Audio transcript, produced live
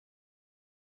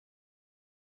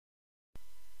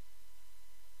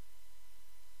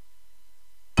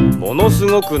ものす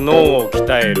ごく脳を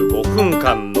鍛える5分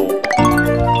間の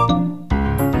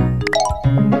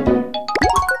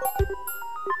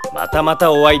またま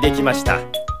たお会いできました。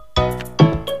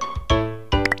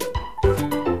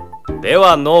で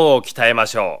は脳を鍛えま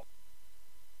しょ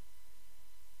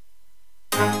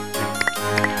う。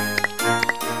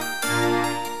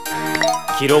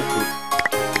記録、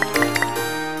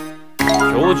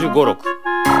教授語録、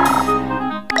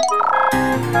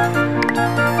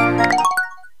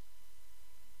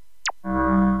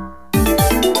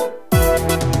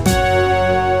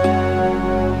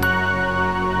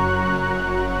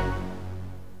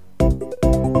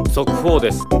速報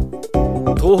です。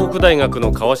東北大学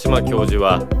の川島教授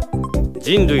は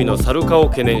人類の猿化を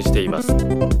懸念しています。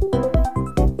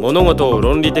物事を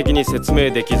論理的に説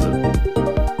明できず、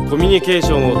コミュニケー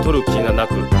ションを取る気がな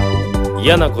く、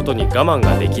嫌なことに我慢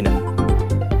ができな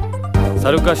い。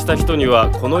猿化した人に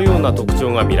はこのような特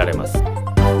徴が見られます。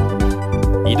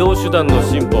移動手段の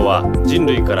進歩は人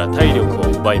類から体力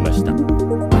を奪いました。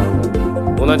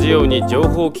同じように情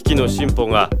報機器の進歩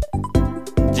が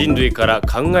人類から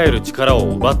考える力を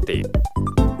奪っている。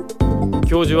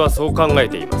教授はそう考え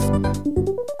ています。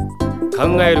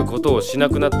考えることをしな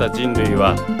くなった人類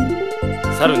は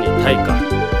猿に退化、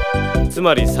つ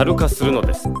まり猿化するの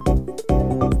です。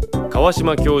川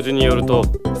島教授によると、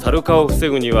猿化を防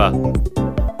ぐには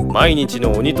毎日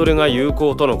の鬼トレが有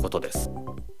効とのことです。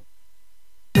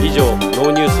以上、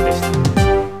ノーニュースでした。